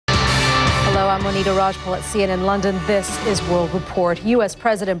I'm Monita Rajpal at CNN London. This is World Report. U.S.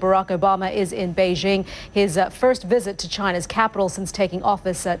 President Barack Obama is in Beijing, his first visit to China's capital since taking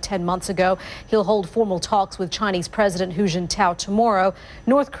office 10 months ago. He'll hold formal talks with Chinese President Hu Jintao tomorrow.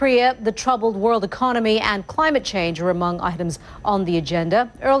 North Korea, the troubled world economy, and climate change are among items on the agenda.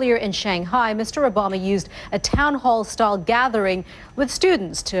 Earlier in Shanghai, Mr. Obama used a town hall-style gathering with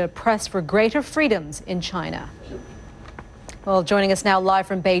students to press for greater freedoms in China. Well, joining us now live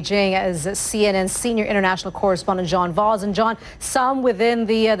from Beijing is CNN's senior international correspondent John Vaz. And John, some within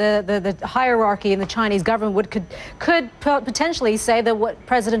the hierarchy in the Chinese government could potentially say that what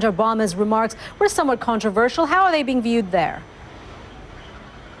President Obama's remarks were somewhat controversial. How are they being viewed there?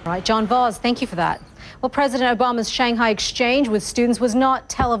 All right, John Vaz, thank you for that. Well, President Obama's Shanghai exchange with students was not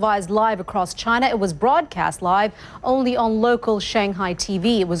televised live across China. It was broadcast live only on local Shanghai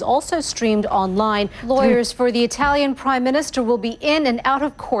TV. It was also streamed online. Lawyers for the Italian Prime Minister will be in and out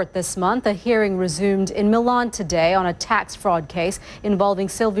of court this month. A hearing resumed in Milan today on a tax fraud case involving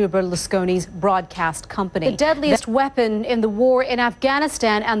Silvio Berlusconi's broadcast company. The deadliest weapon in the war in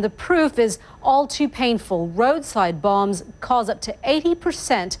Afghanistan, and the proof is all too painful. Roadside bombs cause up to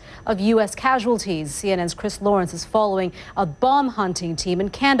 80% of U.S. casualties. CNN's Chris Lawrence is following a bomb hunting team in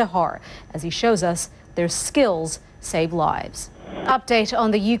Kandahar as he shows us their skills save lives. Update on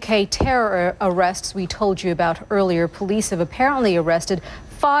the UK terror arrests we told you about earlier. Police have apparently arrested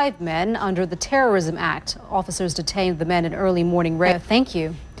 5 men under the Terrorism Act. Officers detained the men in early morning raid. Thank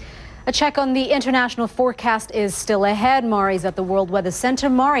you. A check on the international forecast is still ahead. Mari's at the World Weather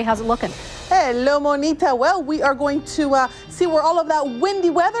Center. Mari, how's it looking? Hello, Monita. Well, we are going to see where all of that windy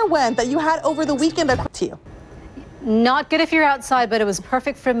weather went that you had over the weekend. To you. Not good if you're outside, but it was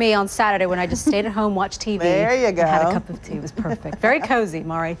perfect for me on Saturday when I just stayed at home, watched TV. There you go. And had a cup of tea. It was perfect. Very cozy,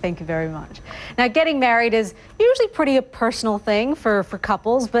 Mari. Thank you very much. Now, getting married is usually pretty a personal thing for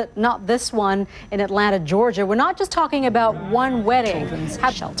couples, but not this one in Atlanta, Georgia. We're not just talking about one wedding. Children's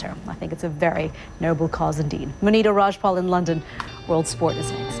shelter. I think it's a very noble cause indeed. Monita Rajpal in London. World Sport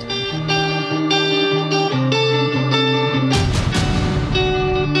is next.